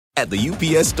At the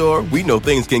UPS Store, we know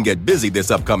things can get busy this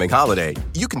upcoming holiday.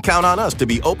 You can count on us to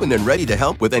be open and ready to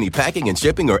help with any packing and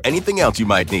shipping or anything else you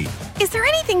might need. Is there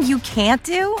anything you can't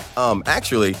do?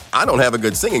 Actually, I don't have a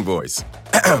good singing voice.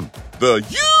 The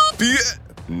UPS...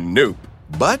 Nope.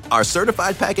 But our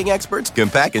certified packing experts can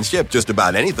pack and ship just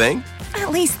about anything.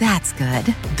 At least that's good.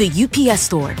 The UPS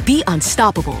Store. Be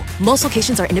unstoppable. Most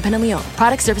locations are independently owned.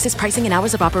 Product, services, pricing, and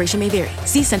hours of operation may vary.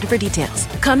 See Center for details.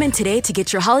 Come in today to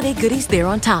get your holiday goodies there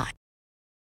on time.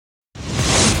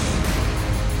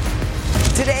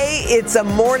 Today, it's a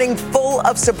morning full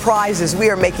of surprises. We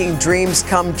are making dreams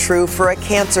come true for a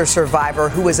cancer survivor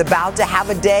who is about to have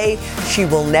a day she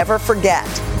will never forget.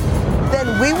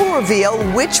 Then we will reveal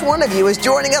which one of you is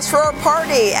joining us for our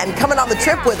party and coming on the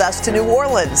trip with us to New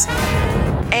Orleans.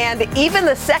 And even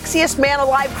the sexiest man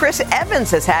alive, Chris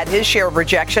Evans, has had his share of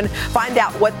rejection. Find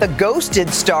out what the ghosted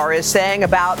star is saying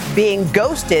about being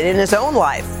ghosted in his own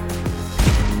life.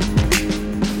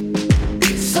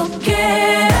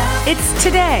 It's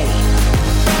Today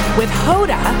with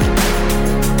Hoda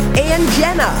And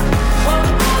Jenna.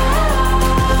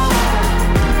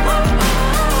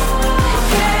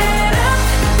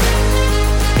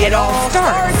 It all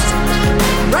starts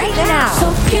right now.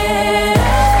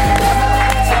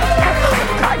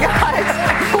 Hi, guys.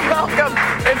 Welcome.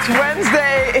 It's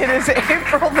Wednesday. It is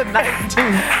April the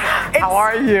 19th. How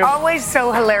are you? Always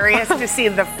so hilarious to see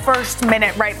the first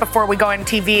minute right before we go on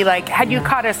TV. Like, had you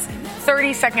caught us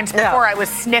 30 seconds before, I was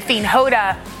sniffing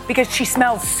Hoda because she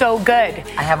smells so good.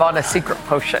 I have on a secret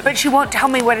potion. But she won't tell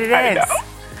me what it is. I know.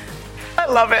 I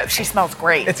love it. She smells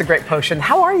great. It's a great potion.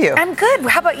 How are you? I'm good.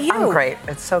 How about you? I'm great.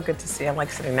 It's so good to see you. I'm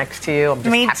like sitting next to you. I'm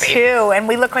just Me happy. too. And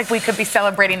we look like we could be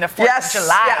celebrating the 4th of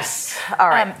July. Yes. All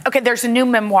right. Okay, there's a new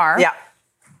memoir. Yeah.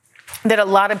 That a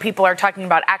lot of people are talking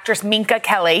about. Actress Minka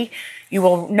Kelly. You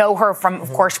will know her from,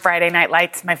 of course, Friday Night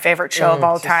Lights, my favorite show of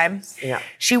all time. Yeah.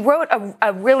 She wrote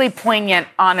a really poignant,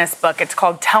 honest book. It's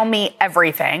called Tell Me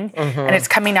Everything, and it's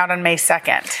coming out on May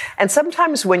 2nd. And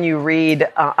sometimes when you read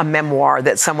a memoir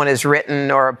that someone has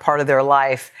written or a part of their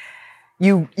life,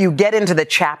 you get into the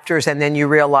chapters and then you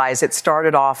realize it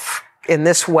started off in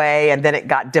this way and then it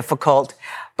got difficult.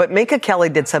 But Minka Kelly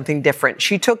did something different.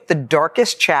 She took the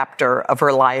darkest chapter of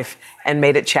her life and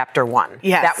made it chapter 1.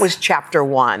 Yes. That was chapter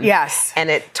 1. Yes. And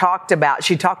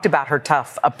she talked about her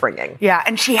tough upbringing. Yeah,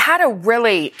 and she had a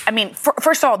really,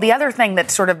 first of all, the other thing that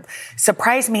sort of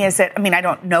surprised me is that, I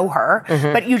don't know her,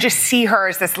 but you just see her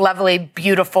as this lovely,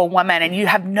 beautiful woman, and you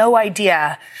have no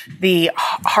idea the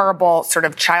horrible sort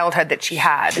of childhood that she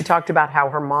had. She talked about how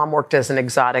her mom worked as an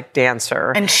exotic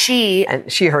dancer. And she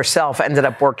herself ended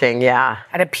up working,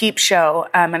 at a peep show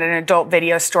at an adult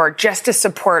video store just to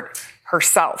support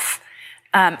herself.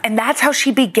 And that's how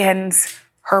she begins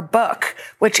her book,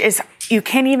 which is, you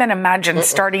can't even imagine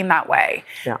starting that way.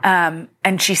 Yeah.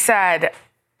 And she said,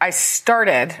 I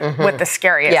started with the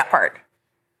scariest part.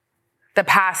 The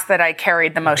past that I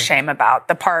carried the most shame about,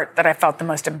 the part that I felt the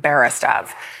most embarrassed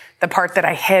of, the part that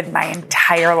I hid my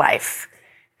entire life,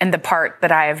 and the part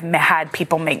that I have had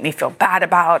people make me feel bad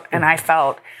about. And I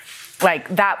felt like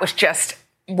that was just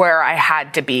where I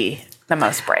had to be the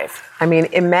most brave.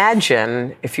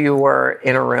 Imagine if you were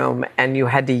in a room and you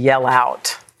had to yell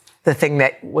out the thing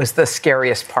that was the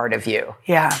scariest part of you.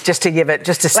 Yeah. Just to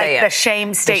say it. Like the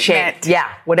shame statement.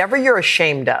 Whatever you're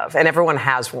ashamed of, and everyone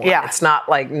has one. Yeah. It's not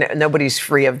like nobody's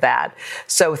free of that.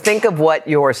 So think of what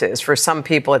yours is. For some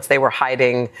people, it's they were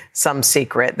hiding some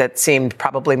secret that seemed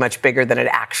probably much bigger than it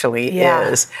actually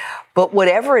is. But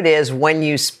whatever it is, when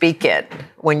you speak it,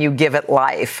 when you give it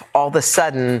life, all of a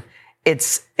sudden,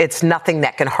 it's nothing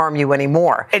that can harm you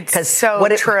anymore. It's so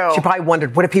true. She probably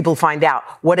wondered, what if people find out?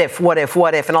 What if?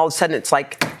 And all of a sudden it's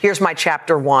like, here's my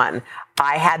chapter 1.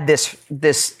 I had this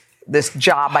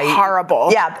job.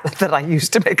 Horrible. That I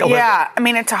used to make a living. Yeah.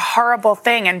 It's a horrible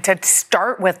thing. And to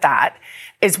start with that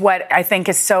is what I think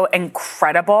is so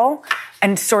incredible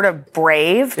and sort of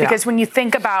brave. Because when you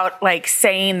think about like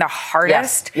saying the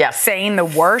hardest, saying the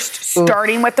worst,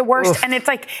 starting with the worst, and it's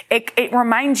like, it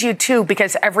reminds you too,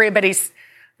 because everybody's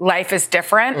life is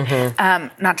different,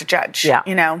 not to judge,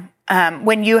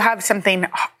 when you have something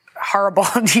horrible,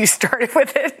 do you start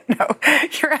with it? No,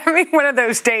 you're having one of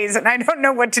those days and I don't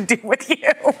know what to do with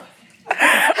you.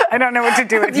 I don't know what to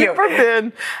do with you. Have you ever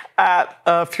been at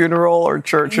a funeral or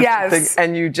church or something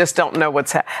and you just don't know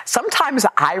what's happening? Sometimes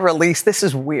I release. This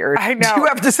is weird. I know.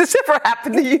 Does this ever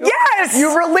happen to you? Yes.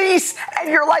 You release and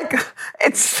you're like,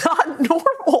 it's not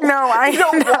normal. No, I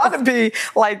don't want to be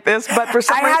like this, but for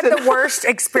some reason. I had the worst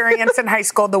experience in high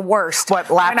school, the worst. What,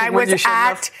 laughing when you shouldn't have?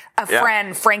 I was at a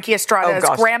friend, Frankie Estrada's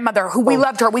grandmother, who we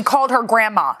loved her. We called her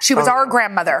grandma. She was our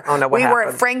grandmother. Oh, no, we were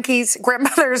at Frankie's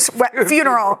grandmother's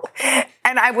funeral,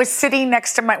 and I was sitting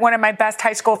next to one of my best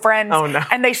high school friends. Oh, no.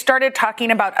 And they started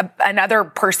talking about another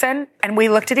person, and we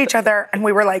looked at each other, and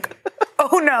we were like,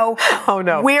 oh, no. Oh,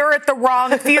 no. We're at the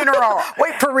wrong funeral.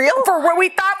 Wait, for real? We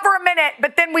thought for a minute,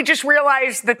 but then we just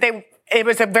realized that it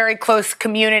was a very close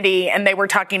community and they were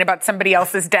talking about somebody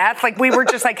else's death. Like we were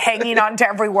just like hanging on to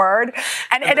every word.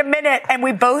 And in a minute, and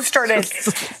we both started,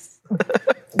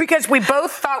 because we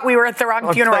both thought we were at the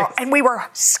wrong funeral and we were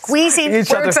squeezing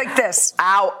words like this.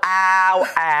 Ow, ow,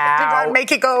 ow. Did that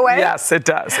make it go away? Yes, it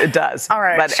does. It does. All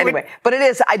right. But anyway, but it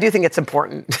is, I do think it's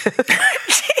important.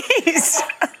 Jeez.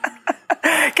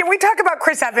 Can we talk about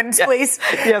Chris Evans, please?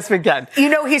 Yes, we can. You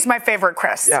know he's my favorite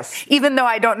Chris. Yes. Even though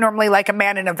I don't normally like a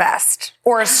man in a vest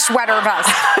or a sweater vest.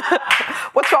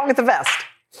 What's wrong with the vest?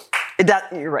 It does.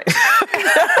 You're right.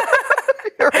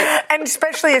 You're right. And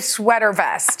especially a sweater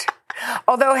vest.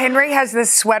 Although Henry has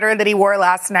this sweater that he wore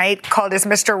last night called his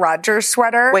Mr. Rogers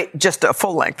sweater. Wait, just a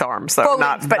full-length arms, though,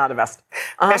 not a vest.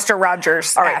 Mr.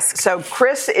 Rogers. All right, so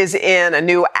Chris is in a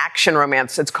new action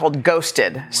romance. It's called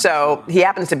Ghosted. So he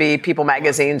happens to be People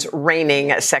Magazine's reigning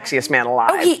sexiest man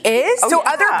alive. Oh, he is? So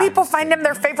other people find him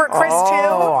their favorite Chris, too?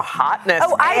 Oh, hotness.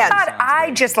 Oh, I thought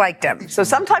I just liked him. So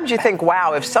sometimes you think,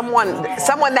 wow, if someone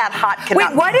that hot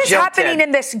cannot Wait, what be is happening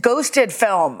in this Ghosted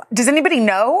film? Does anybody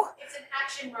know? It's an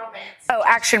action romance. Oh,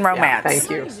 action romance. Yeah, thank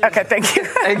you. Okay, thank you.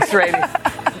 Thanks, Rainey.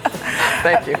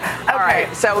 Thank you. All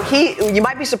right. So you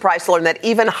might be surprised to learn that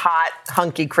even hot,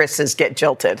 hunky Chris's get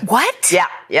jilted. What? Yeah.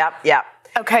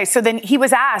 Okay, so then he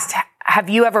was asked, have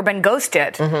you ever been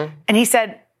ghosted? Mm-hmm. And he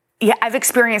said, yeah, I've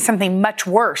experienced something much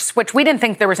worse, which we didn't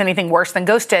think there was anything worse than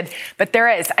ghosted, but there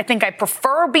is. I think I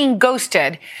prefer being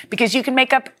ghosted because you can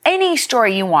make up any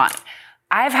story you want.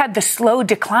 I've had the slow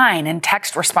decline in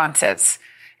text responses.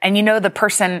 And you know the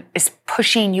person is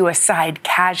pushing you aside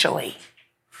casually.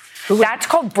 That's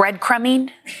called breadcrumbing,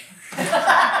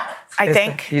 I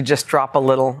think. You just drop a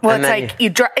little. Well,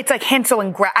 it's like Hansel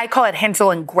and Gretel. I call it Hansel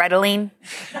and Greteling.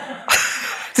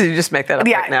 Did you just make that up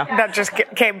right now? Yeah, that just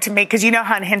came to me because you know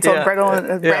how in Hansel and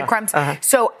Gretel breadcrumbs. Uh-huh.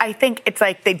 So I think it's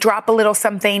like they drop a little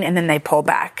something and then they pull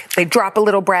back. They drop a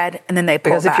little bread and then they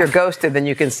pull back. Because if you're ghosted, then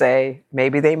you can say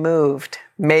maybe they moved.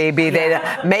 Maybe something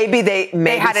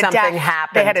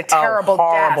happened. They had a terrible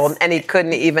death. And he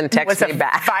couldn't even text me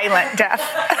back. Violent death.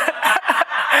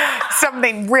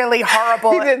 Something really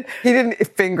horrible. He didn't.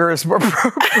 Fingers were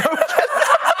broken.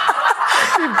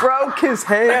 He broke his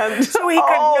hand. So he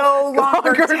could no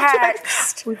longer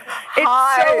text. It's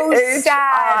so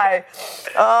sad.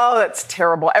 Oh, that's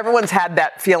terrible. Everyone's had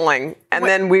that feeling. And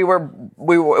then it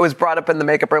was brought up in the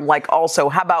makeup room, like, also,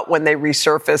 how about when they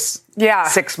resurface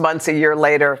 6 months, a year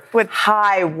later with,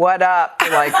 hi, what up?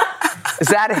 You're like, is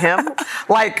that him?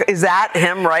 Like, is that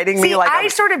him writing me? Like, I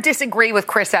sort of disagree with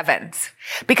Chris Evans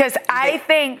because I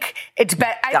think it's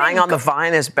better. Dying on the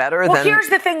vine is better than. Well, here's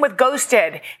the thing with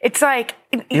Ghosted. It's like.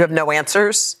 You have no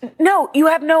answers? No, you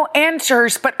have no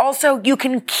answers, but also you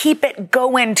can keep it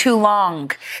going too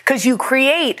long because you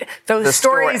create those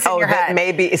stories in your head.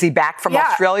 Maybe, is he back from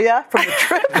Australia from the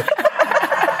trip?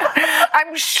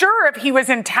 I'm sure if he was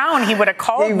in town, he would have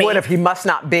called me. He would have. He must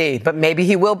not be, but maybe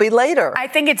he will be later. I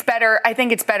think it's better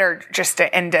just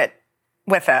to end it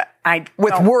with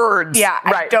words. Yeah,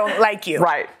 right. I don't like you.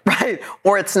 Right.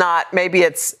 Or it's not, maybe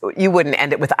it's, you wouldn't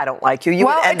end it with, I don't like you. You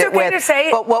would end it with, to say,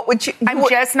 but what would you? I'm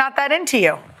just not that into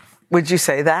you. Would you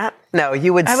say that? No,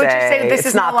 you would say this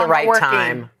is not no the right working.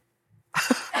 time.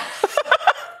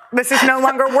 This is no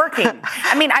longer working.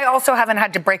 I mean, I also haven't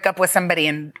had to break up with somebody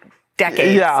in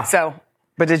decades. Yeah. So.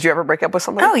 But did you ever break up with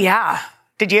somebody? Oh, yeah.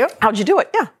 Did you? How'd you do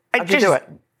it? Yeah. How'd you do it?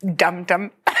 Dump. But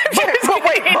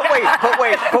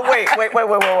wait.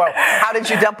 How did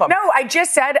you dump them? No, I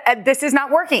just said, this is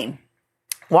not working.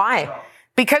 Why?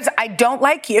 Because I don't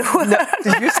like you. No,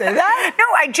 did you say that? No,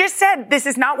 I just said this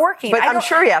is not working. But I'm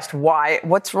sure he asked why.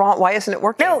 What's wrong? Why isn't it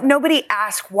working? No, nobody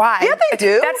asked why. Yeah, they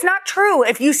do. That's not true.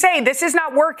 If you say this is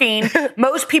not working,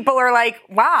 most people are like,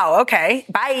 wow, okay,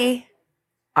 bye.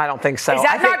 I don't think so. Is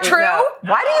that not true? No.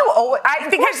 Why do you always?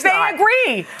 Because they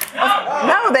agree.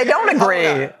 No, they don't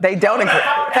agree. They don't agree.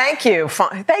 Thank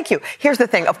you. Here's the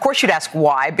thing. Of course you'd ask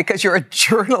why, because you're a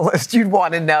journalist. You'd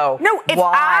want to know. No, if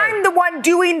why. I'm the one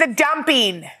doing the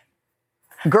dumping,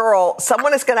 Girl,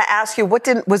 someone is going to ask you,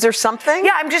 was there something?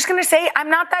 Yeah, I'm just going to say I'm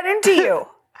not that into you.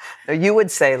 No, you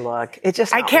would say, look, it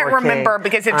just I can't remember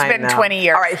because it's been 20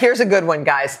 years. All right, here's a good one,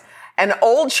 guys. An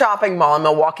old shopping mall in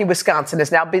Milwaukee, Wisconsin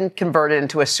has now been converted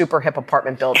into a super hip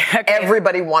apartment building. Okay.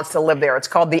 Everybody wants to live there. It's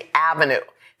called the Avenue.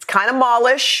 It's kind of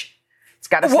mallish. It's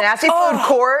got a snazzy food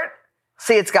court.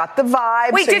 See, it's got the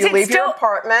vibe. Wait, so you leave your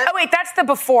apartment. Oh, wait, that's the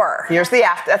before. Here's the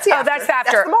after. That's the after. Oh, that's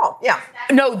after. That's the mall. Yeah.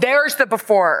 No, there's the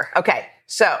before. Okay,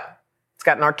 so it's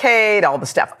got an arcade, all the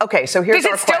stuff. Okay, so here's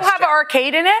our question. Does it still have an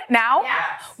arcade in it now?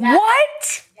 Yeah.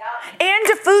 What? Yeah. And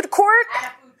a food court?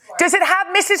 Does it have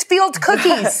Mrs. Fields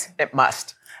cookies? It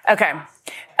must. Okay.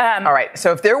 All right,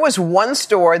 so if there was one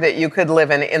store that you could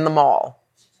live in the mall,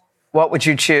 what would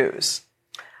you choose?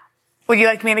 Would you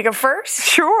like me to go first?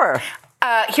 Sure.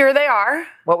 Here they are.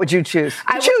 What would you choose?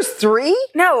 You choose 3?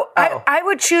 No, I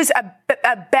would choose a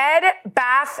Bed,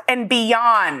 Bath, and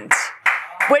Beyond,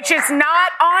 which is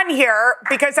not on here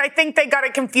because I think they got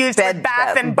it confused with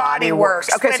Bath and Body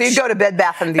Works. Okay, so you go to Bed,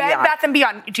 Bath, and Beyond. Bed, Bath, and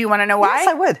Beyond. Do you want to know why? Yes,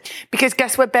 I would. Because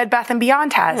guess what Bed, Bath, and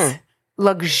Beyond has?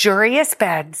 Luxurious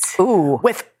beds. Ooh.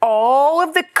 With all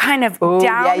of the kind of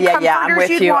down comforters I'm with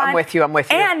you'd you. want. I'm with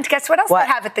you. And guess what else they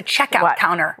have at the checkout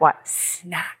counter? What?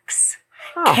 Snacks.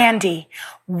 Candy,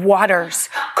 waters,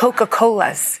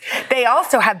 Coca-Colas. They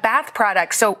also have bath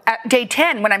products. So at day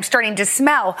 10, when I'm starting to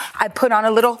smell, I put on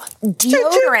a little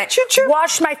deodorant,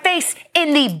 wash my face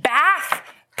in the bath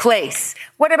place.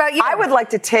 What about you? I would like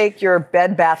to take your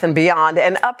Bed, Bath & Beyond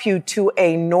and up you to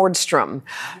a Nordstrom.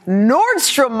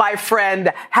 Nordstrom, my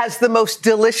friend, has the most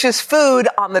delicious food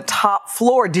on the top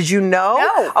floor. Did you know?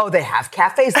 No. Oh, they have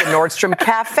cafes, the Nordstrom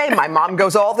Cafe. My mom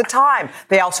goes all the time.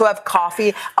 They also have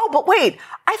coffee. Oh, but wait,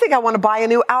 I think I want to buy a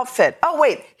new outfit. Oh,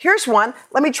 wait, here's one.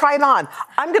 Let me try it on.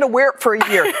 I'm going to wear it for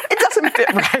a year. It doesn't fit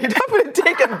right. I'm going to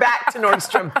take it back to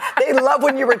Nordstrom. They love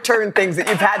when you return things that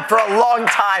you've had for a long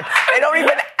time. They don't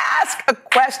even ask a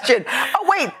question. Oh,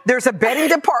 wait, there's a bedding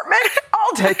department?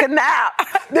 I'll take a nap.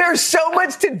 There's so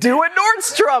much to do at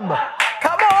Nordstrom.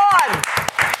 Come on.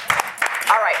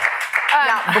 All right.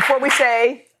 Now, before we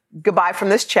say goodbye from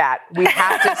this chat, we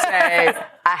have to say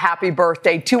a happy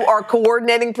birthday to our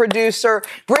coordinating producer,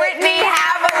 Brittany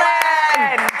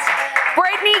Haviland.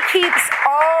 Brittany keeps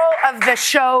all of the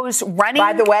shows running.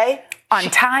 By the way, on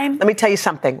time. Let me tell you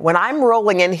something. When I'm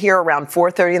rolling in here around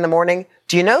 4:30 in the morning,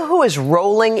 do you know who is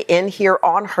rolling in here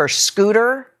on her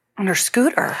scooter? On her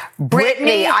scooter?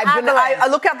 Brittany. I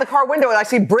look out the car window and I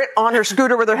see Britt on her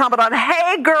scooter with her helmet on.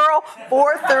 Hey, girl,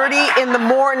 4:30 in the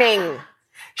morning.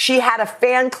 She had a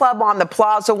fan club on the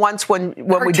plaza once when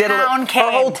we did it. Her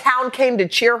whole town came to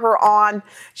cheer her on.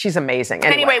 She's amazing.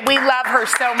 Anyway, we love her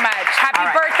so much.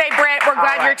 Happy birthday, Britt. We're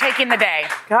glad you're taking the day.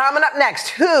 Coming up next,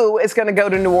 who is going to go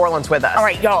to New Orleans with us? All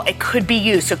right, y'all, it could be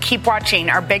you. So keep watching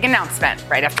our big announcement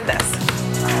right after this.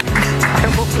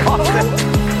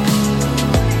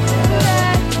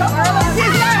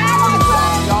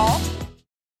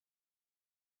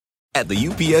 At the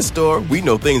UPS Store, we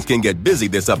know things can get busy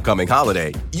this upcoming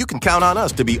holiday. You can count on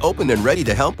us to be open and ready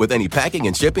to help with any packing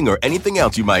and shipping or anything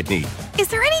else you might need. Is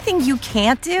there anything you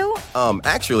can't do?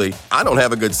 Actually, I don't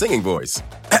have a good singing voice.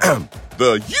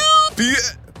 The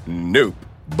UPS... Nope.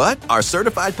 But our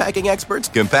certified packing experts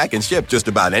can pack and ship just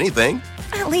about anything.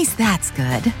 At least that's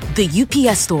good. The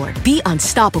UPS Store. Be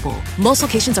unstoppable. Most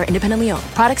locations are independently owned.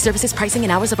 Product, services, pricing,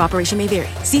 and hours of operation may vary.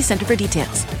 See Center for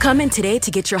details. Come in today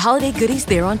to get your holiday goodies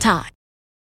there on time.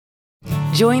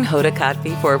 Join Hoda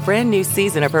Kotb for a brand new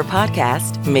season of her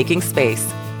podcast, Making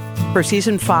Space. For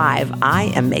Season 5,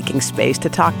 I am making space to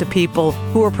talk to people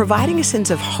who are providing a sense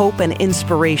of hope and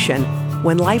inspiration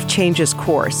when life changes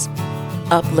course.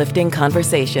 Uplifting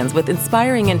conversations with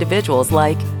inspiring individuals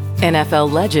like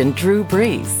NFL legend Drew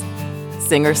Brees,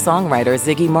 singer-songwriter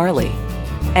Ziggy Marley,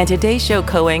 and Today's Show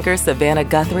co-anchor Savannah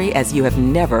Guthrie as you have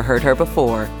never heard her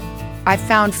before. I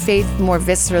found faith more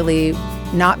viscerally,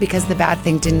 not because the bad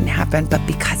thing didn't happen, but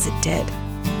because it did.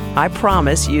 I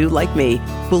promise you, like me,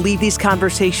 will leave these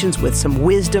conversations with some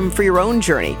wisdom for your own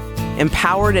journey,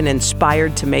 empowered and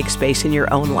inspired to make space in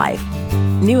your own life.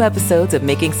 New episodes of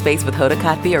Making Space with Hoda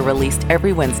Kotb are released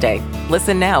every Wednesday.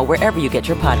 Listen now wherever you get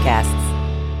your podcasts.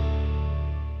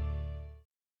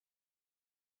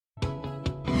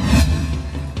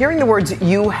 Hearing the words,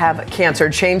 you have cancer,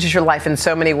 changes your life in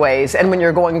so many ways. And when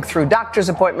you're going through doctor's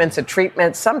appointments and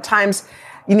treatments, sometimes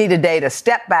you need a day to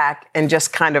step back and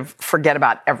just kind of forget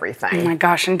about everything. Oh my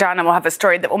gosh, and Donna will have a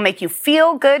story that will make you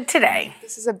feel good today.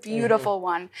 This is a beautiful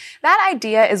one. That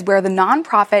idea is where the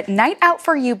nonprofit Night Out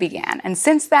for You began. And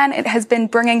since then, it has been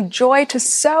bringing joy to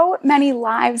so many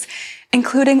lives,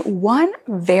 including one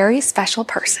very special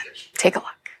person. Take a look.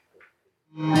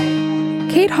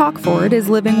 Kate Hawkford is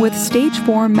living with stage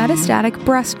 4 metastatic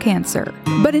breast cancer.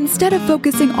 But instead of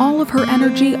focusing all of her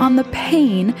energy on the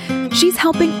pain, she's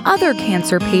helping other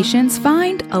cancer patients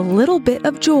find a little bit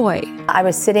of joy. I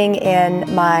was sitting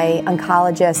in my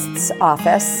oncologist's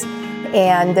office,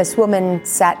 and this woman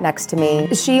sat next to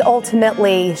me. She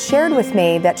ultimately shared with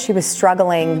me that she was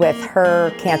struggling with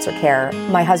her cancer care.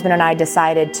 My husband and I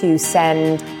decided to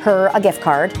send her a gift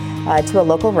card to a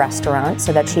local restaurant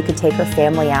so that she could take her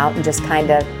family out and just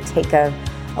kind of take a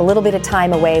little bit of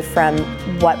time away from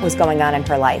what was going on in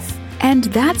her life. And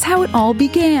that's how it all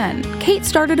began. Kate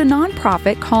started a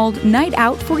nonprofit called Night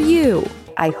Out for You.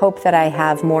 I hope that I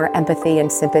have more empathy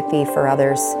and sympathy for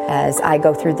others. As I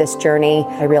go through this journey,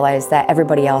 I realize that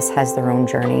everybody else has their own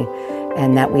journey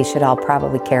and that we should all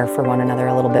probably care for one another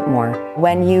a little bit more.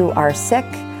 When you are sick,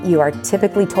 you are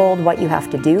typically told what you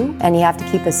have to do, and you have to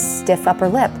keep a stiff upper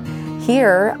lip.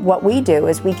 Here, what we do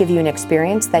is we give you an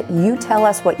experience that you tell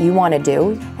us what you want to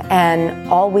do, and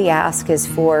all we ask is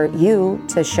for you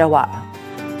to show up.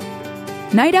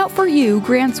 Night Out for You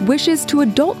grants wishes to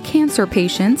adult cancer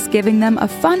patients, giving them a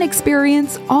fun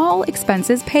experience, all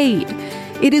expenses paid.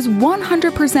 It is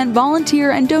 100%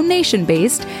 volunteer and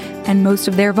donation-based, and most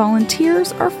of their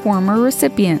volunteers are former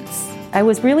recipients. I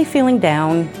was really feeling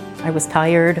down. I was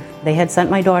tired. They had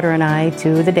sent my daughter and I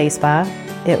to the day spa.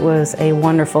 It was a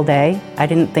wonderful day. I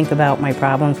didn't think about my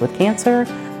problems with cancer.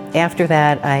 After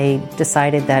that, I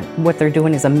decided that what they're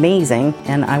doing is amazing,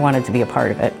 and I wanted to be a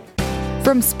part of it.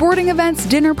 From sporting events,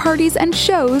 dinner parties, and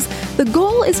shows, the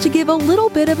goal is to give a little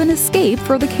bit of an escape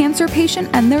for the cancer patient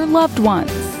and their loved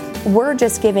ones. We're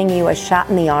just giving you a shot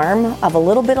in the arm of a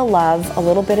little bit of love, a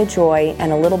little bit of joy,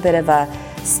 and a little bit of a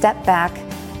step back,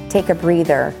 take a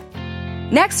breather.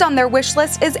 Next on their wish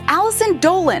list is Alison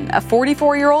Dolan, a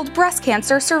 44-year-old breast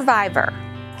cancer survivor.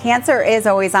 Cancer is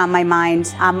always on my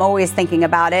mind. I'm always thinking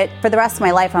about it. For the rest of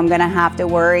my life, I'm going to have to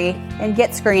worry and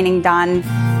get screening done.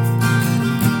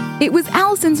 It was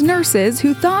Alison's nurses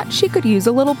who thought she could use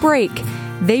a little break.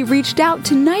 They reached out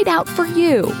to Night Out for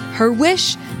You, her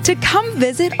wish to come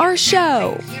visit our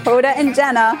show. Hoda and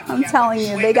Jenna, I'm telling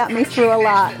you, they got me through a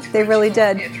lot. They really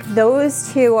did.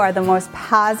 Those two are the most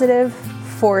positive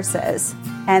forces.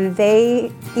 And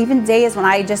even days when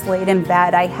I just laid in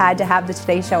bed, I had to have the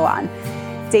Today Show on.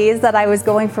 Days that I was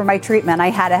going for my treatment, I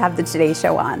had to have the Today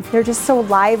Show on. They're just so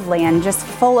lively and just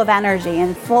full of energy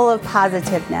and full of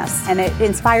positiveness. And it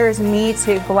inspires me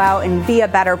to go out and be a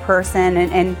better person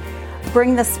and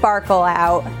bring the sparkle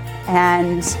out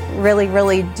and really,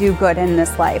 really do good in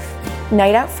this life.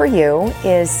 Night Out for You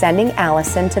is sending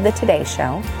Alison to the Today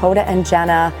Show. Hoda and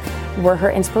Jenna were her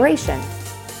inspiration.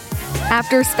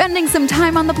 After spending some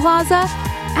time on the plaza,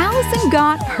 Alison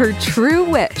got her true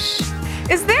wish.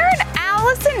 Is there an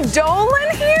Alison Dolan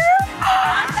here?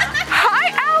 Hi,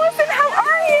 Alison, how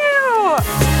are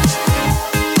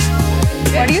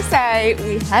you? What do you say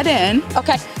we head in?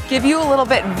 Okay. Give you a little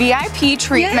bit VIP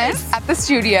treatment at the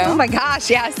studio. Oh my gosh,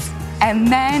 yes. And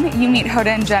then you meet Hoda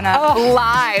and Jenna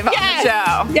live on the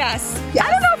show. Yes. I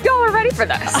don't know if y'all are ready for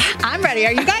this. I'm ready.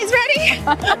 Are you guys ready?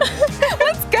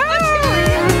 Let's go.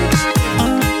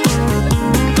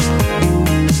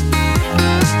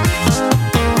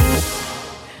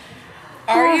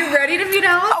 Are you ready to meet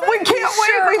Alison? Oh, we can't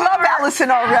wait. We love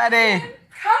Alison already.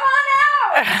 Come on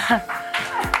out.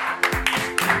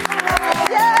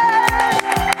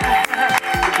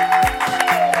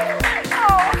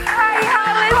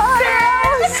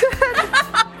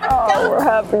 We're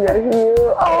happy you're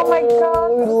here. Oh my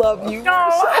God. We love you.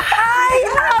 Hi,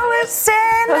 Alison.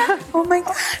 Oh my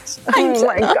gosh. Oh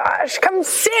my gosh. Come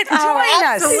sit. Join us.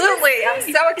 Absolutely. I'm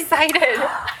so excited.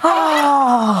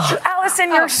 Oh. Alison,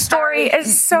 your story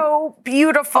is so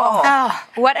beautiful. Oh,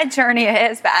 what a journey it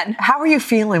has been. How are you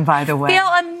feeling, by the way? I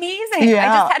feel amazing.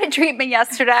 Yeah. I just had a treatment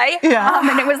yesterday. Yeah.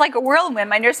 And it was like a whirlwind.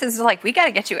 My nurses were like, we got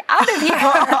to get you out of here.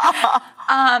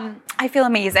 I feel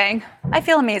amazing. I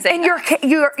feel amazing. And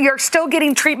you're still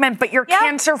getting treatment, but you're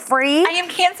cancer-free? I am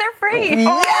cancer-free. Yes,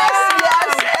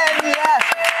 and yes.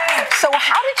 So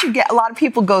how did you a lot of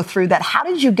people go through that. How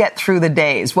did you get through the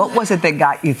days? What was it that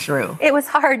got you through? It was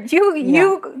hard. You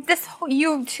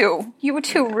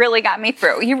two really got me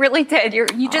through. You really did.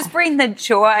 You just bring the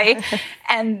joy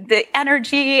and the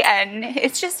energy, and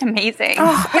it's just amazing.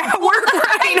 We're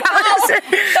crying, Alison.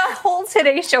 The whole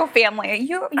Today Show family.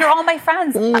 You're all my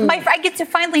friends. I get to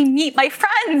finally meet my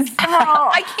friends.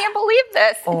 I can't believe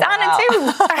this. Wow. Donna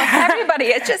too. Everybody.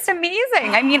 It's just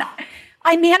amazing. I mean,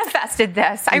 I manifested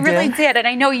this. I really did. And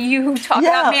I know you talk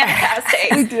about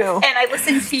manifesting. We do. And I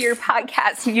listened to your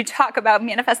podcast and you talk about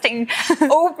manifesting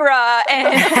Oprah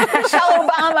and Michelle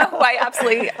Obama, who I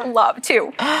absolutely love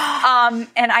too.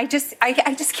 And I just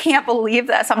can't believe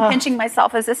this. I'm pinching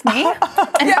myself. Is this me? And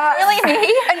really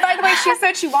me? And by the way, she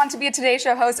said she wanted to be a Today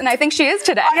Show host, and I think she is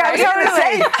today. Yeah,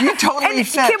 totally. You totally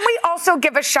fit. Can we also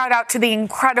give a shout out to the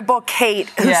incredible Kate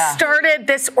who started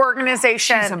this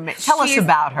organization? Tell us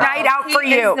about her. Night Out for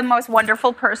She You. is the most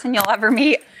wonderful person you'll ever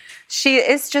meet. She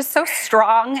is just so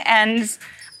strong, and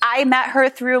I met her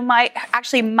through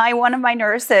one of my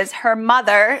nurses, her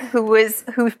mother,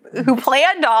 who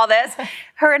planned all this.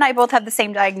 Her and I both have the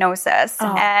same diagnosis,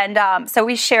 and so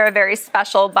we share a very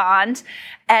special bond.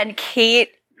 And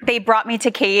Kate, they brought me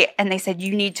to Kate, and they said,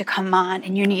 "You need to come on,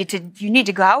 and you need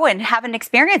to go and have an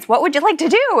experience. What would you like to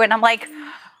do?" And I'm like,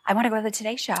 I want to go to the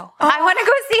Today Show. I want to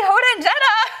go see Hoda and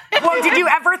Jenna. Well, did you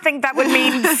ever think that would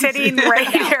mean sitting right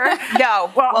here?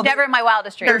 No. Well, never in my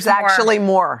wildest dreams. There's actually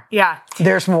more. Yeah.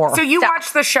 There's more. So you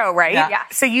watched the show, right? Yeah.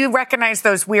 So you recognize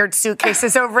those weird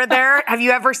suitcases over there. Have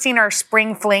you ever seen our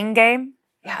spring fling game?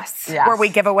 Yes. Where we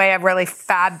give away a really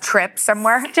fab trip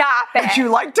somewhere. Stop it. Would you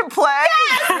like to play?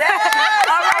 Yes.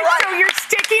 All right, so you're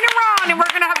sticking around, and we're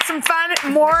going to have some fun,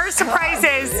 more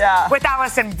surprises with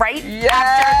Alison right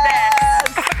after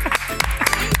this.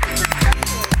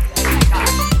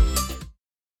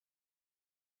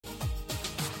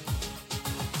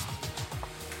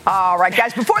 All right,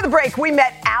 guys, before the break, we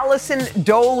met Alison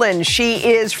Dolan. She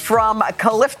is from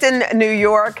Clifton, New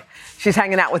York. She's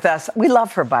hanging out with us. We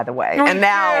love her, by the way. And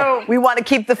now we want to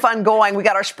keep the fun going. We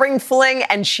got our spring fling,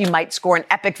 and she might score an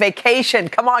epic vacation.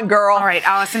 Come on, girl. All right,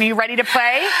 Alison, are you ready to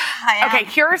play? I am. Okay,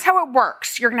 here's how it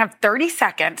works. You're going to have 30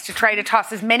 seconds to try to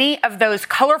toss as many of those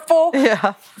colorful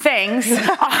things,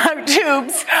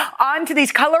 tubes, onto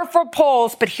these colorful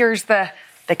poles. But here's the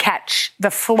catch.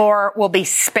 The floor will be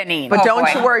spinning. But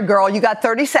don't you worry, girl. You got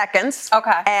 30 seconds.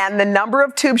 Okay. And the number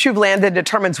of tubes you've landed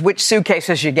determines which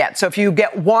suitcases you get. So if you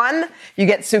get 1, you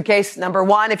get suitcase number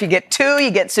 1. If you get 2,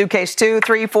 you get suitcase 2,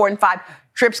 3, 4, and 5.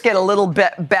 Trips get a little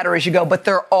bit better as you go, but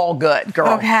they're all good,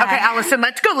 girl. Okay, Alison,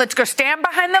 let's go. Let's go stand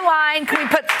behind the line. Can we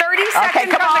put 30 seconds on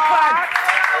the clock?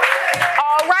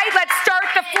 All right, let's start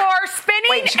the floor spinning.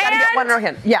 Wait, you got to get one in her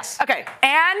hand. Yes. Okay,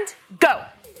 and go.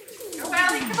 Come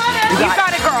on in. You got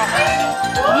it, girl.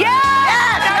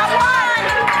 Yes, got one.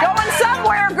 Going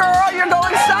somewhere, girl. You're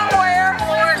going somewhere.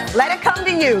 Let it come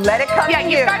to you. Let it come to you. Yeah,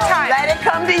 you've got time. Let it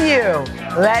come to you.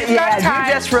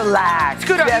 You just relax.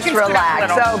 Scoot up. Just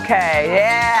relax. Okay,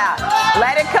 yeah.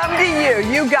 Let it come to you.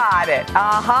 You got it.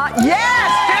 Yes,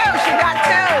 2. She got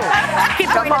 2.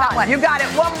 Come on. You got it.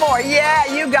 One more.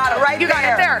 Yeah, you got it right there. You got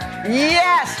it there.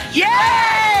 Yes.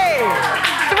 Yay!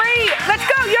 3. Let's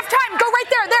go. You have time. Go right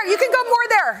there. There. You can go more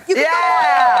there. You can go more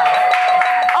there.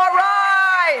 All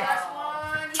right.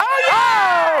 Oh,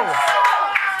 yes.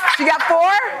 She got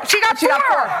 4? She got 4.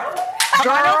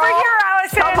 Come on over here,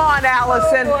 Alison. Come on,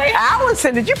 Alison.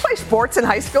 Alison, did you play sports in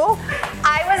high school?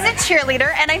 I was a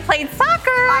cheerleader and I played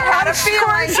soccer. I had a feeling. Of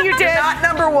course you did. You're not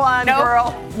number 1,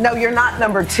 girl. No, you're not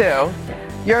number 2.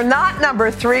 You're not number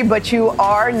 3, but you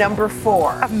are number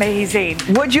 4. Amazing.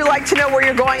 Would you like to know where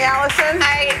you're going, Alison?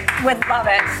 I would love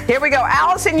it. Here we go.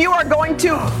 Alison, you are going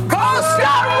to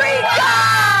Costa Rica!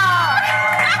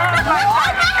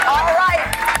 All right.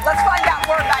 Let's find out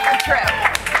more about your trip.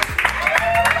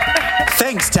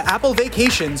 Thanks to Apple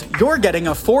Vacations, you're getting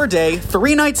a 4-day,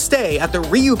 3-night stay at the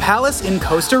Riu Palace in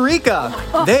Costa Rica.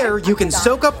 There, you can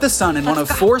soak up the sun in one of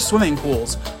 4 swimming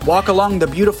pools, walk along the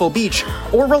beautiful beach,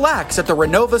 or relax at the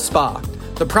Renova Spa.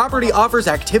 The property offers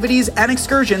activities and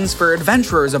excursions for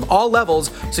adventurers of all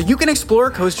levels, so you can explore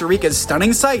Costa Rica's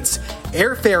stunning sights.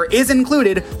 Airfare is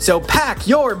included, so pack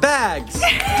your bags. The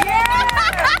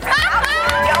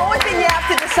only thing you have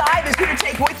to decide is who to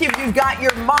take with you. You've got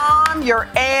your mom, your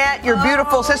aunt, your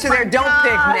beautiful sister there. Don't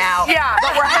pick now. Yeah.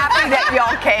 But we're happy that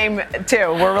y'all came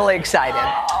too. We're really excited.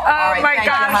 Oh, All right, my thank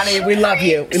gosh. you, honey. We love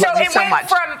you. We love you so it much.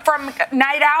 went from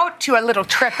night out to a little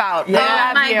trip out.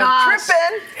 Yeah. We love you. gosh.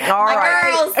 Tripping. All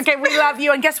right. Girls. Okay, we love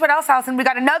you. And guess what else, Alison? We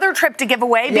got another trip to give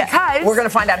away because we're going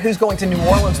to find out who's going to New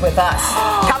Orleans with us.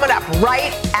 Coming up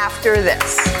right after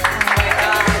this. Oh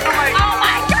my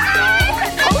God!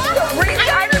 Costa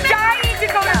Rica. I'm dying to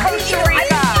go to Costa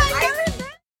Rica.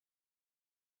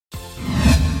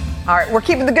 All right, we're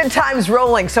keeping the good times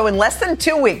rolling. So in less than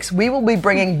 2 weeks, we will be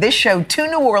bringing this show to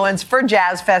New Orleans for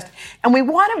Jazz Fest. And we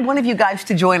wanted one of you guys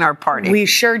to join our party. We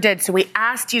sure did. So we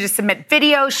asked you to submit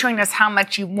videos showing us how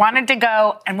much you wanted to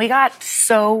go. And we got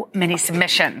so many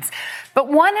submissions. But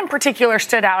one in particular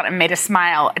stood out and made us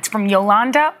smile. It's from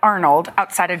Yolanda Arnold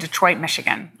outside of Detroit,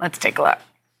 Michigan. Let's take a look.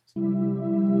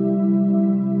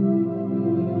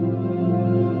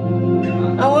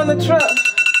 I want a trip.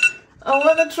 I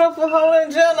want a trip with Holly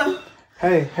and Jenna.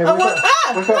 Hey, wake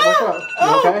up. Wake up.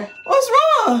 You okay? What's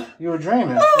wrong? You were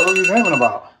dreaming. What were you dreaming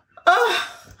about?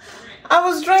 I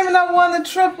was dreaming I won the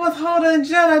trip with Holly and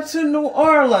Jenna to New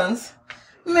Orleans.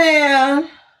 Man,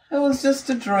 it was just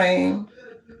a dream.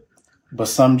 But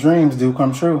some dreams do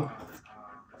come true.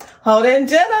 Holly and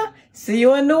Jenna, see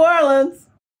you in New Orleans.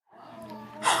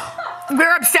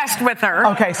 We're obsessed with her.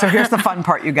 Okay, so here's the fun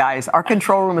part, you guys. Our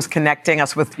control room is connecting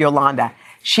us with Yolanda.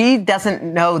 She doesn't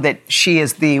know that she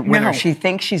is the winner. No. She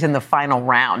thinks she's in the final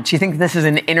round. She thinks this is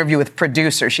an interview with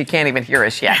producers. She can't even hear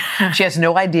us yet. She has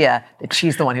no idea that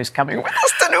she's the one who's coming with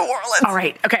us to New Orleans. All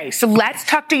right. Okay, so let's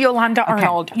talk to Yolanda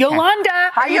Arnold. Okay. Yolanda,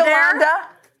 Hi, Yolanda.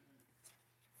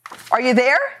 Are you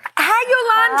there? Hi,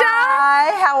 Yolanda.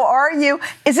 Hi, how are you?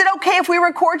 Is it okay if we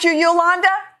record you, Yolanda?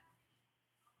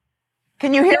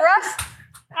 Can you hear us?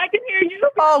 I can hear you.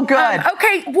 Oh, good.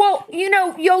 Okay, well,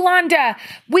 Yolanda,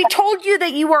 we told you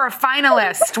that you were a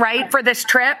finalist, right, for this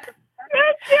trip?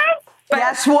 Yes.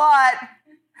 Guess what?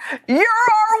 You're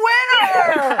our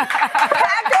winner!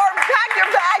 Pack your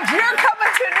bags. You're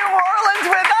coming to New Orleans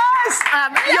with us.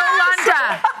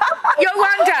 Yes!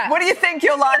 Yolanda. What do you think,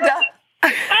 Yolanda?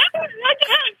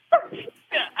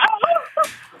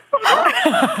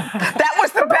 That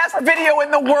was the best video in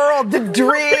the world. The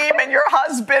dream and your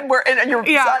husband were in, and your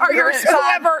son, or your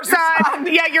son,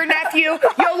 your nephew.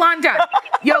 Yolanda,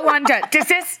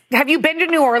 have you been to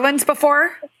New Orleans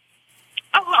before?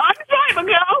 A long time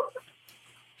ago.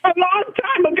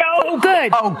 Oh,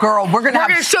 good. Oh, girl, we're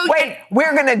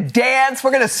gonna dance.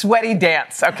 We're gonna sweaty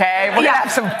dance. Okay, we're gonna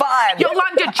have some fun.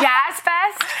 Yolanda Jazz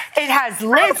Fest. It has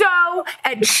Lizzo,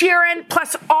 Ed Sheeran,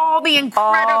 plus all the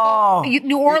incredible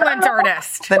New Orleans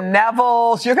artists. The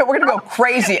Nevilles. We're gonna go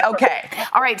crazy. Okay.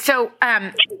 All right. So,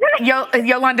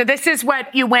 Yolanda, this is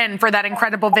what you win for that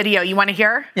incredible video. You want to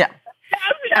hear? Yeah.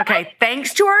 Okay,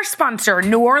 thanks to our sponsor,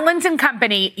 New Orleans &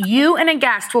 Company, you and a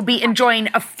guest will be enjoying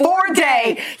a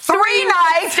 4-day,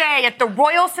 3-night stay at the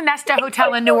Royal Sonesta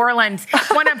Hotel in New Orleans.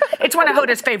 It's one of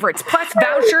Hoda's favorites. Plus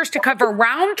vouchers to cover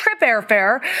round-trip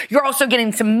airfare. You're also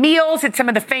getting some meals at some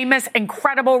of the famous,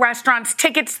 incredible restaurants,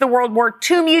 tickets to the World War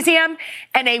II Museum,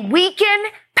 and a weekend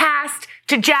pass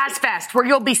to Jazz Fest, where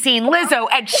you'll be seeing Lizzo,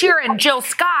 Ed Sheeran, Jill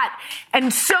Scott,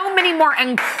 and so many more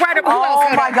incredible. Oh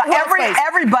my God!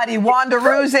 Everybody, Wanda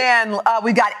Ruzan,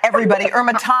 we got everybody.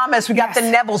 Irma Thomas, we got the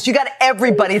Nevilles. You got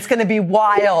everybody. It's going to be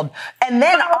wild. And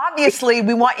then obviously,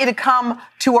 we want you to come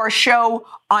to our show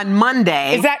on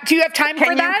Monday. Do you have time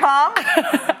for that? Can you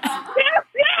come?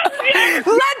 Yes.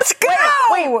 Let's go.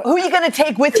 Wait, who are you going to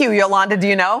take with you, Yolanda? Do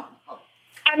you know?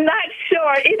 I'm not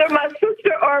sure. Either my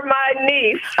sister or my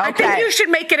niece. Okay. I think you should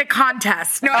make it a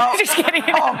contest. No, I'm just kidding.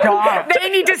 Oh, God. They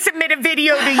need to submit a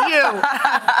video to you.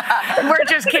 We're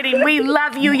just kidding. We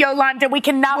love you, Yolanda. We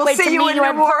cannot wait to meet you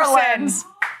in person.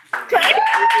 Bye.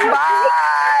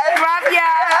 Love ya.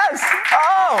 Yes.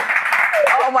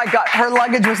 Oh my God. Her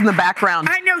luggage was in the background.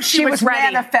 I know she was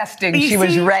ready. Manifesting. She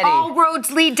was ready. All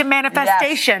roads lead to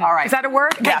manifestation. Yes. All right. Is that a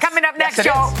word? Okay, yes. Coming up next, yes,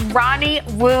 y'all, Ronnie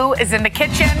Woo is in the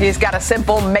kitchen. He's got a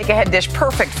simple make-ahead dish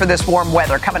perfect for this warm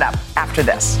weather. Coming up after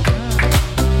this.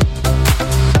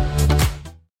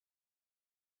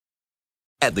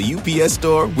 At the UPS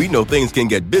Store, we know things can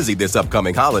get busy this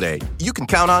upcoming holiday. You can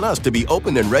count on us to be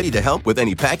open and ready to help with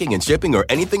any packing and shipping or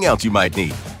anything else you might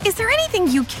need. Is there anything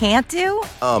you can't do?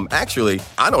 Actually,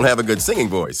 I don't have a good singing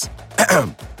voice.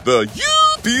 The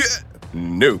UPS...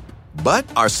 Nope. But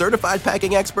our certified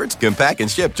packing experts can pack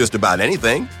and ship just about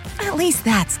anything. At least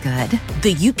that's good.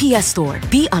 The UPS Store.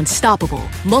 Be unstoppable.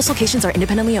 Most locations are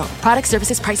independently owned. Product,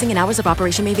 services, pricing, and hours of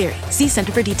operation may vary. See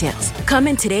Center for details. Come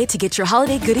in today to get your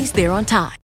holiday goodies there on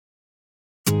time.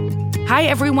 Hi,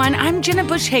 everyone. I'm Jenna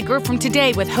Bush Hager from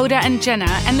Today with Hoda and Jenna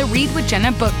and the Read with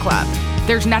Jenna book club.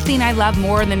 There's nothing I love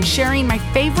more than sharing my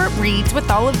favorite reads with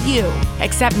all of you,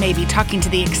 except maybe talking to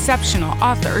the exceptional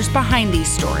authors behind these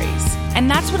stories. And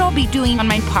that's what I'll be doing on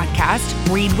my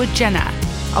podcast, Read with Jenna.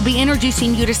 I'll be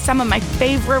introducing you to some of my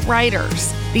favorite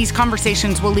writers. These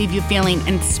conversations will leave you feeling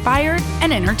inspired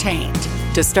and entertained.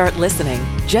 To start listening,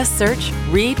 just search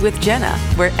Read with Jenna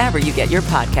wherever you get your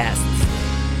podcasts.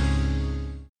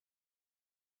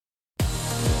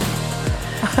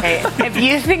 Hey, if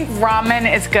you think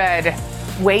ramen is good,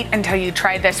 wait until you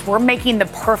try this. We're making the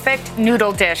perfect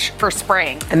noodle dish for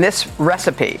spring. And this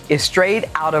recipe is straight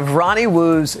out of Ronnie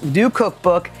Woo's new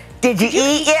cookbook. Did you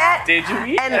eat yet? Did you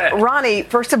eat and yet? Ronnie,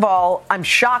 first of all, I'm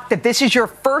shocked that this is your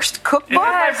first cookbook.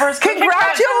 My first cookbook.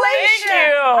 Congratulations! Thank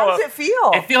you. How does it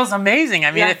feel? It feels amazing.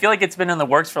 I mean, I feel like it's been in the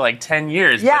works for like 10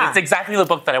 years, but it's exactly the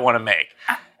book that I want to make.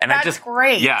 And That's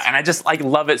great. Yeah, and I just like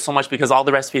love it so much because all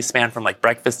the recipes span from like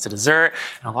breakfast to dessert.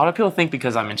 And a lot of people think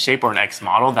because I'm in shape or an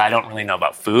ex-model that I don't really know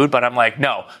about food, but I'm like,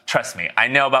 no, trust me, I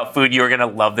know about food. You're gonna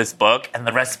love this book, and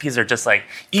the recipes are just like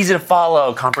easy to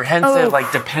follow, comprehensive,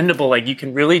 like dependable. Like you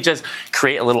can really just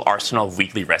create a little arsenal of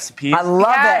weekly recipes. I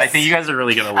love it. I think you guys are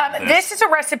really gonna love this. This is a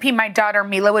recipe my daughter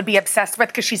Mila would be obsessed with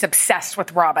because she's obsessed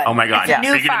with ramen. Oh my God! It's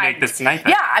So you're gonna make this tonight?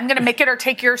 Then? Yeah, I'm gonna make it or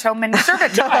take yours home and serve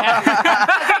it to her.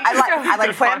 I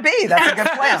like Plan B. That's a good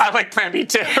plan. I like Plan B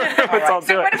too. Let's all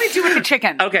do it. What do we do with the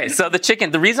chicken? Okay, so the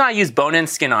chicken, the reason I use bone-in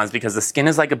skin on is because the skin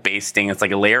is like a basting. It's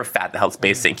like a layer of fat that helps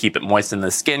baste it and keep it moist, and the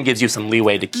skin gives you some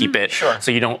leeway to keep it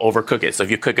so you don't overcook it. So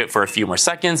if you cook it for a few more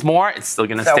seconds more, it's still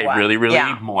going to stay really, really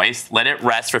moist. Let it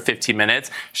rest for 15 minutes.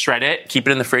 Shred it. Keep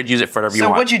it in the fridge. Use it for whatever you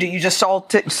want. So what'd you do? You just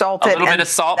salt it? A little bit of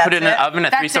salt. Put it in the oven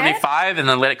at That's 375 and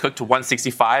then let it cook to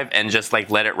 165 and just like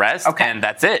let it rest. Okay. And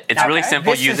that's it. It's really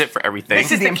simple. Use it for everything.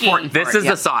 This is the important part. This is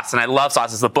the sauce, and I love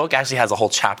sauces. The book actually has a whole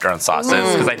chapter on sauces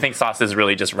because I think sauces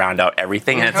really just round out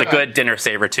everything, and it's a good dinner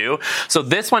saver too. So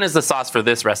this one is the sauce for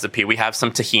this recipe. We have some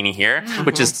tahini here,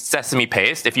 which is sesame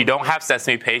paste. If you don't have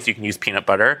sesame paste, you can use peanut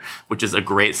butter, which is a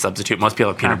great substitute. Most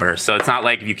people have peanut butter, so it's not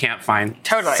like if you can't find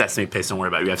sesame paste, don't worry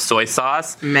about it. We have soy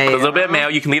sauce, mayo. A little bit of mayo.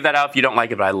 You can leave that out if you don't like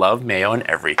it, but I love mayo and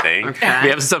everything. We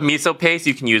have some miso paste.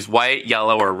 You can use white,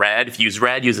 yellow, or red. If you use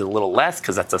red, use it a little less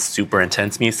because that's a super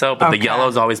intense miso, but the yellow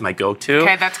is always my go-to.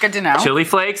 Okay, that's good to know. Chili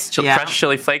flakes, fresh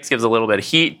chili flakes gives a little bit of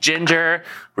heat. Ginger,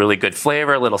 really good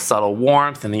flavor, a little subtle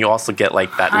warmth, and then you also get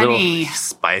like that little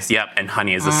spice. Yep, and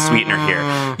honey is a sweetener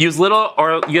here. Use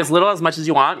as much as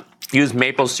you want. Use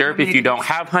maple syrup if you don't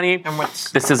have honey.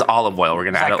 This is olive oil. We're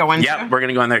gonna add. We're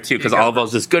gonna go in there too because olive oil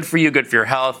is just good for you, good for your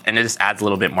health, and it just adds a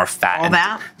little bit more fat. All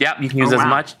that? Yep, you can use as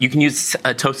much. You can use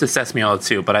toasted sesame oil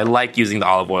too, but I like using the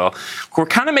olive oil. We're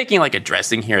kind of making like a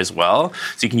dressing here as well,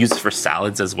 so you can use this for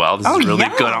salads as well. This is really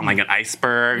good on like an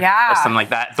iceberg or something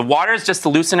like that. The water is just to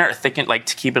loosen it or thicken, like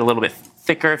to keep it a little bit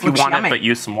thicker if you want it, but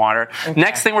use some water.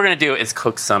 Next thing we're going to do is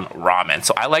cook some ramen.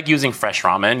 So I like using fresh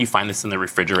ramen. You find this in the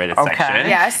refrigerated section.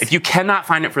 Yes. If you cannot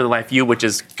find it for the life of you, which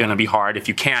is going to be hard, if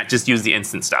you can't, just use the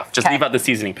instant stuff. Just leave out the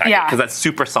seasoning packet because that's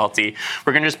super salty.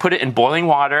 We're going to just put it in boiling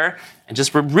water. And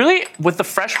just really, with the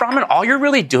fresh ramen, all you're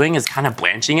really doing is kind of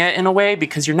blanching it in a way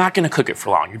because you're not going to cook it for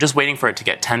long. You're just waiting for it to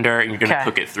get tender and you're going to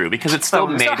cook it through because it's still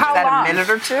made. So how long? A minute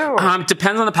or two?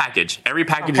 Depends on the package. Every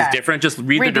package is different. Just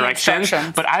read the directions.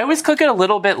 But I always cook it a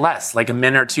little bit less, like a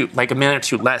minute or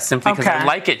two less, simply because I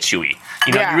like it chewy.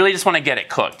 You know, you really just want to get it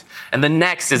cooked. And the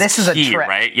next is key,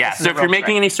 right? Yeah. So if you're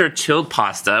making any sort of chilled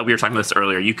pasta, we were talking about this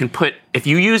earlier, you can if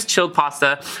you use chilled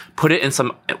pasta, put it in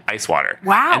some ice water.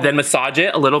 Wow. And then massage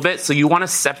it a little bit. So you want to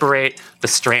separate the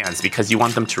strands because you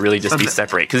want them to really just be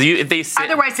separate. Because if they sit...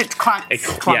 Otherwise it's clumpy.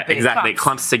 Yeah, exactly. It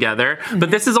clumps together. But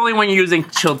this is only when you're using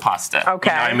chilled pasta. Okay.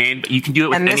 You know what I mean? But you can do it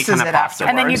with any kind of pasta.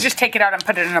 And then you just take it out and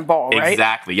put it in a bowl, right?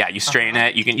 Exactly. Yeah, you strain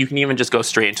it. You can even just go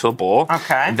straight into a bowl.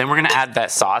 Okay. And then we're going to add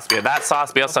that sauce. We have that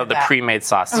sauce. We also have the pre-made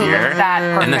sauce here.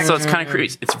 And then so it's kind of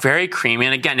it's very creamy.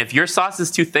 And again, if your sauce is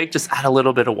too thick, just add a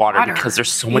little bit of water. Because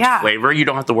there's so much flavor. You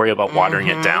don't have to worry about watering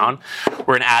it down.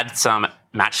 We're going to add some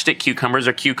matchstick cucumbers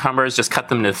or cucumbers. Just cut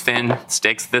them into thin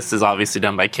sticks. This is obviously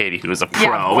done by Katie, who is a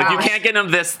pro. If you can't get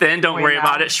them this thin, don't worry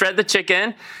about it. Shred the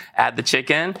chicken. Add the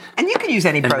chicken. And you can use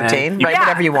any protein, right?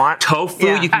 Whatever you want. Tofu,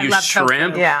 you can use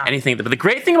shrimp, anything. But the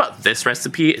great thing about this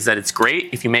recipe is that it's great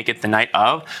if you make it the night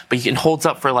of, but it holds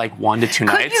up for like 1 to 2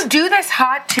 nights. Could you do this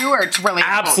hot too, or it's really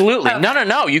Absolutely. cold?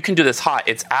 No. You can do this hot.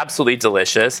 It's absolutely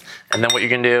delicious. And then what you're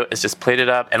going to do is just plate it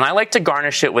up. And I like to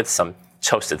garnish it with some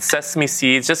toasted sesame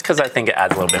seeds, just because I think it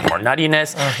adds a little bit more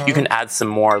nuttiness. You can add some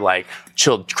more like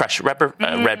chilled crushed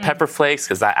red pepper flakes,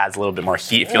 because that adds a little bit more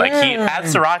heat. If you like heat, add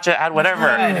sriracha, add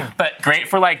whatever. But great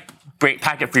for like great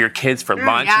packet for your kids for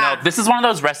lunch. You know, this is one of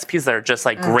those recipes that are just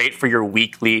like great for your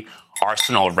weekly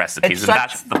arsenal of recipes, and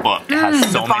that's the book. It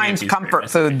has so many comfort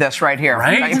food, this right here.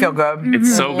 Right? Don't you feel good?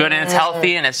 It's so good, and it's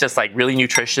healthy, and it's just like really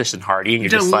nutritious and hearty, and you're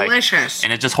just like,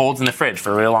 and it just holds in the fridge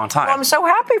for a really long time. Well, I'm so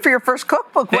happy for your first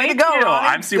cookbook. Way to go, Ronnie.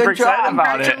 I'm super excited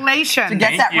about it. Congratulations. To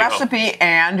get that recipe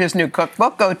and his new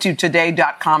cookbook, go to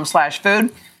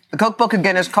today.com/food. The cookbook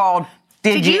again is called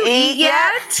Did You Eat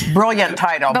Yet? Brilliant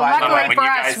title, but by the way. luckily for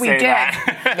us, we did.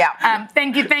 Yeah.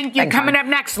 Thank you. Coming up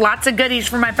next, lots of goodies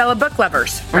for my fellow book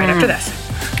lovers. Right after this.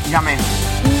 Yummy.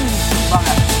 Love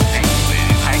it. Thank you, ladies.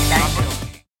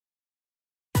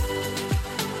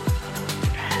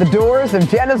 The doors of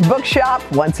Jenna's Bookshop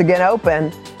once again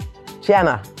open.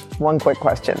 Jenna, one quick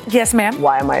question. Yes, ma'am.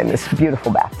 Why am I in this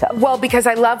beautiful bathtub? Well, because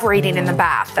I love reading in the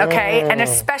bath, okay? And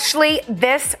especially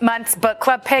this month's book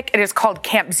club pick. It is called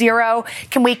Camp Zero.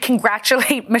 Can we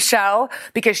congratulate Michelle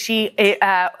because she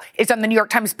is on the New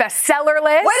York Times bestseller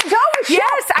list? Way to go, Michelle.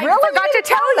 Yes, I Really? forgot to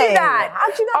tell you that.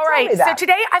 How'd you not All tell right, me that? so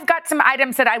today I've got some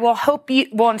items that I will hope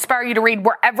will inspire you to read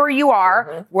wherever you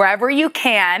are, wherever you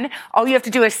can. All you have to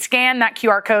do is scan that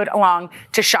QR code along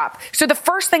to shop. So the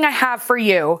first thing I have for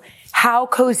you, how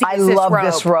cozy is this robe? I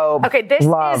love this robe. Okay, this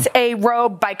is a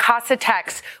robe by Casa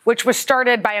Tex, which was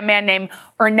started by a man named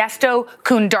Ernesto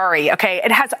Kundari. Okay,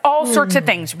 it has all sorts of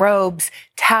things: robes,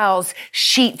 towels,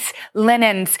 sheets,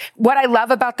 linens. What I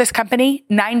love about this company,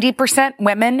 90%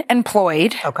 women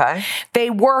employed. Okay. They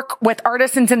work with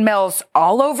artisans and mills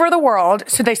all over the world,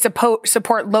 so they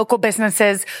support local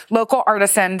businesses, local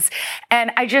artisans.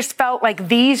 And I just felt like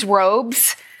these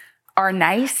robes are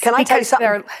nice. Can I tell you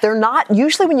something? They're not,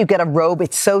 usually when you get a robe,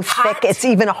 it's so thick, it's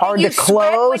even hard to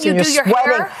close and you're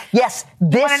sweating. Yes,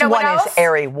 this one is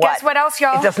airy. What? Guess what else,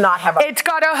 y'all? It does not have It's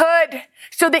got a hood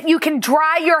so that you can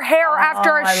dry your hair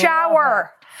after a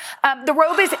shower. The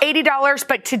robe is $80,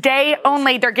 but today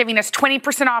only they're giving us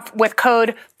 20% off with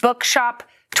code Bookshop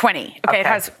 20. Okay, it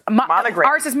has monogram.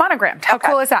 Ours is monogrammed. How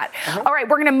cool is that? All right,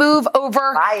 we're going to move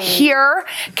over here.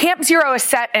 Camp Zero is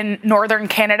set in northern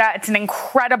Canada. It's an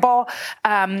incredible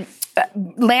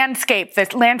landscape.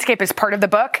 This landscape is part of the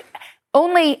book.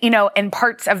 Only, in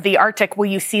parts of the Arctic will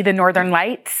you see the northern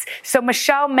lights. So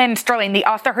Michelle Min Sterling, the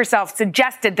author herself,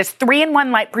 suggested this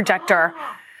 3-in-1 light projector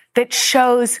that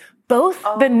shows both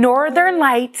the northern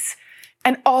lights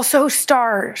and also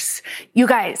stars. You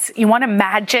guys, you want a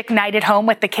magic night at home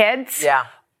with the kids? Yeah.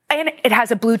 And it has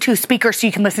a Bluetooth speaker so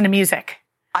you can listen to music.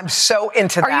 I'm so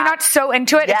into that. Are you not so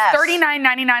into it? Yes. It's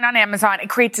 $39.99 on Amazon. It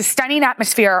creates a stunning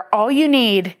atmosphere. All you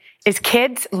need is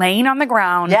kids laying on the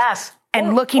ground. Yes.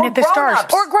 And looking at the stars.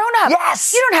 Or grown-ups.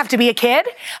 Yes. You don't have to be a kid.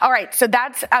 All right, so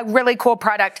that's a really cool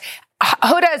product.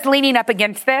 Hoda is leaning up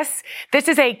against this. This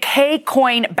is a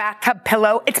K-Coin bathtub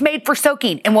pillow. It's made for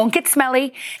soaking. It won't get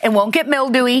smelly. It won't get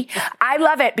mildewy. I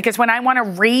love it because when I want to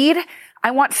read,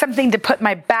 I want something to put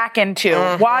my back into.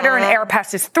 Water and air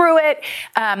passes through it.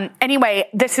 Anyway,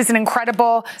 this is an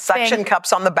incredible suction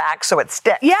cups on the back so it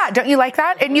sticks. Yeah, don't you like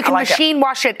that? And you can machine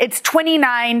wash it. It's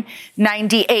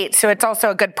 $29.98, so it's also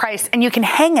a good price. And you can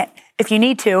hang it if you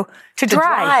need to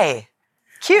dry.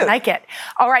 Cute. I like it.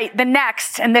 All right, the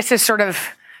next, and this is sort of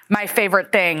my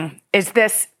favorite thing, is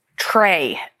this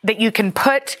tray that you can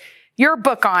put your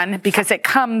book on because it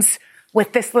comes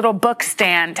with this little book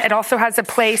stand. It also has a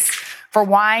place for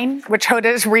wine, which Hoda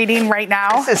is reading right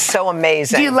now. This is so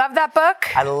amazing. Do you love that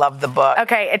book? I love the book.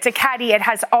 Okay, it's a caddy. It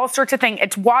has all sorts of things.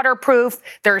 It's waterproof.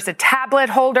 There's a tablet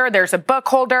holder. There's a book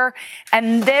holder.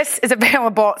 And this is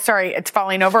available. Sorry, it's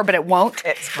falling over, but it won't.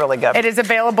 It's really good. It is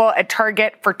available at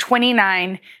Target for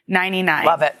 $29.99.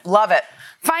 Love it. Love it.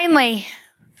 Finally,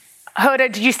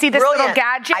 Hoda, did you see this little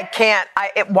gadget? I can't.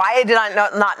 Why did I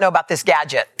not know about this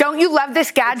gadget? Don't you love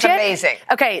this gadget? It's amazing.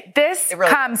 Okay, this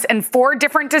comes in 4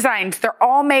 different designs. They're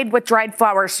all made with dried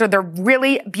flowers, so they're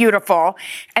really beautiful.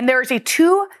 And there's a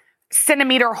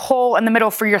 2-centimeter hole in the middle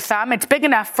for your thumb. It's big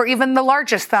enough for even the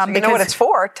largest thumb. So you know what it's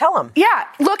for? Tell them. Yeah,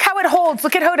 look how it holds.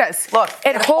 Look at Hoda's. Look.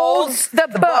 It holds the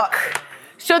book.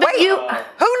 So that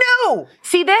who knew?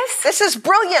 See this? This is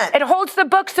brilliant. It holds the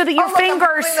book so that your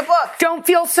fingers don't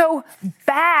feel so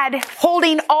bad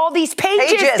holding all these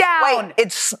pages down.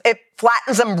 Wait, it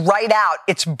flattens them right out.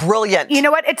 It's brilliant. You know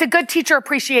what? It's a good teacher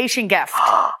appreciation gift.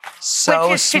 So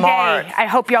which is smart. Today. I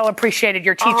hope y'all appreciated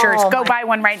your teachers. Go buy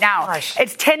one right now. Gosh.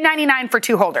 It's $10.99 for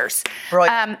 2 holders.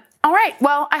 Brilliant. All right.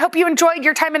 Well, I hope you enjoyed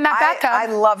your time in that bathtub. I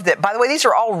loved it. By the way, these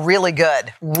are all really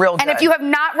good. Real good. And if you have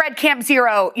not read Camp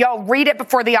Zero, y'all read it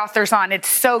before the author's on. It's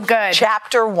so good.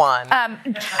 Chapter 1.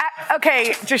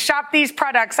 Okay, to shop these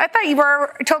products. I thought you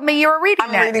told me you were reading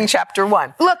it. I'm reading Chapter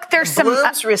 1. Look, there's some...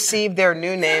 Blooms receive their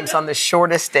new names on the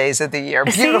shortest days of the year.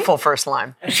 Beautiful first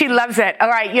line. She loves it. All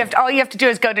right. All you have to do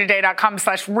is go to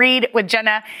today.com/read with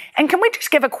Jenna. And can we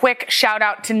just give a quick shout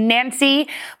out to Nancy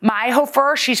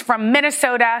Myhofer? She's from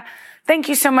Minnesota. Thank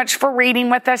you so much for reading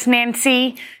with us,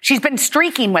 Nancy. She's been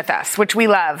streaking with us, which we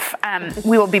love.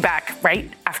 We will be back right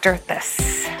after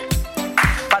this.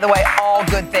 By the way, all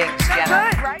good things,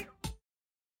 Jenna. Good, right?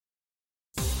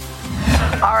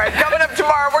 All right, coming up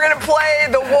tomorrow, we're going to play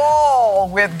The Wall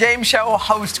with game show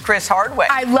host Chris Hardwick.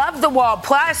 I love The Wall.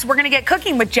 Plus, we're going to get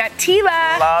cooking with Jet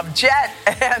Tila. Love Jet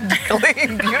and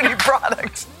clean beauty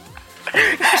products.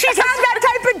 She's had that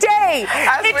type of day.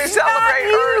 As we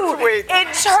celebrate Earth Week.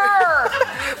 It's her.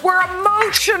 We're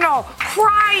emotional,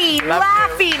 crying,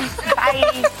 laughing.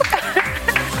 Bye.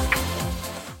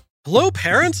 Hello,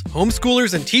 parents,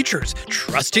 homeschoolers, and teachers.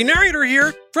 Trusty narrator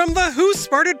here from the Who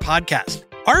Smarted podcast.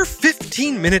 Our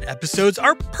 15-minute episodes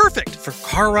are perfect for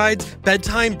car rides,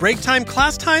 bedtime, break time,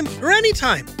 class time, or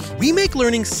anytime. We make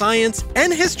learning science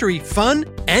and history fun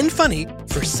and funny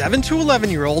for 7 to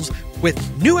 11-year-olds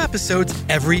with new episodes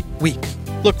every week.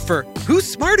 Look for Who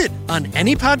Smarted on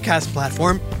any podcast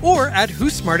platform or at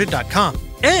whosmarted.com.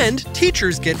 And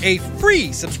teachers get a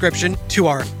free subscription to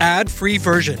our ad-free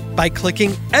version by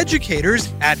clicking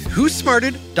educators at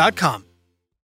whosmarted.com.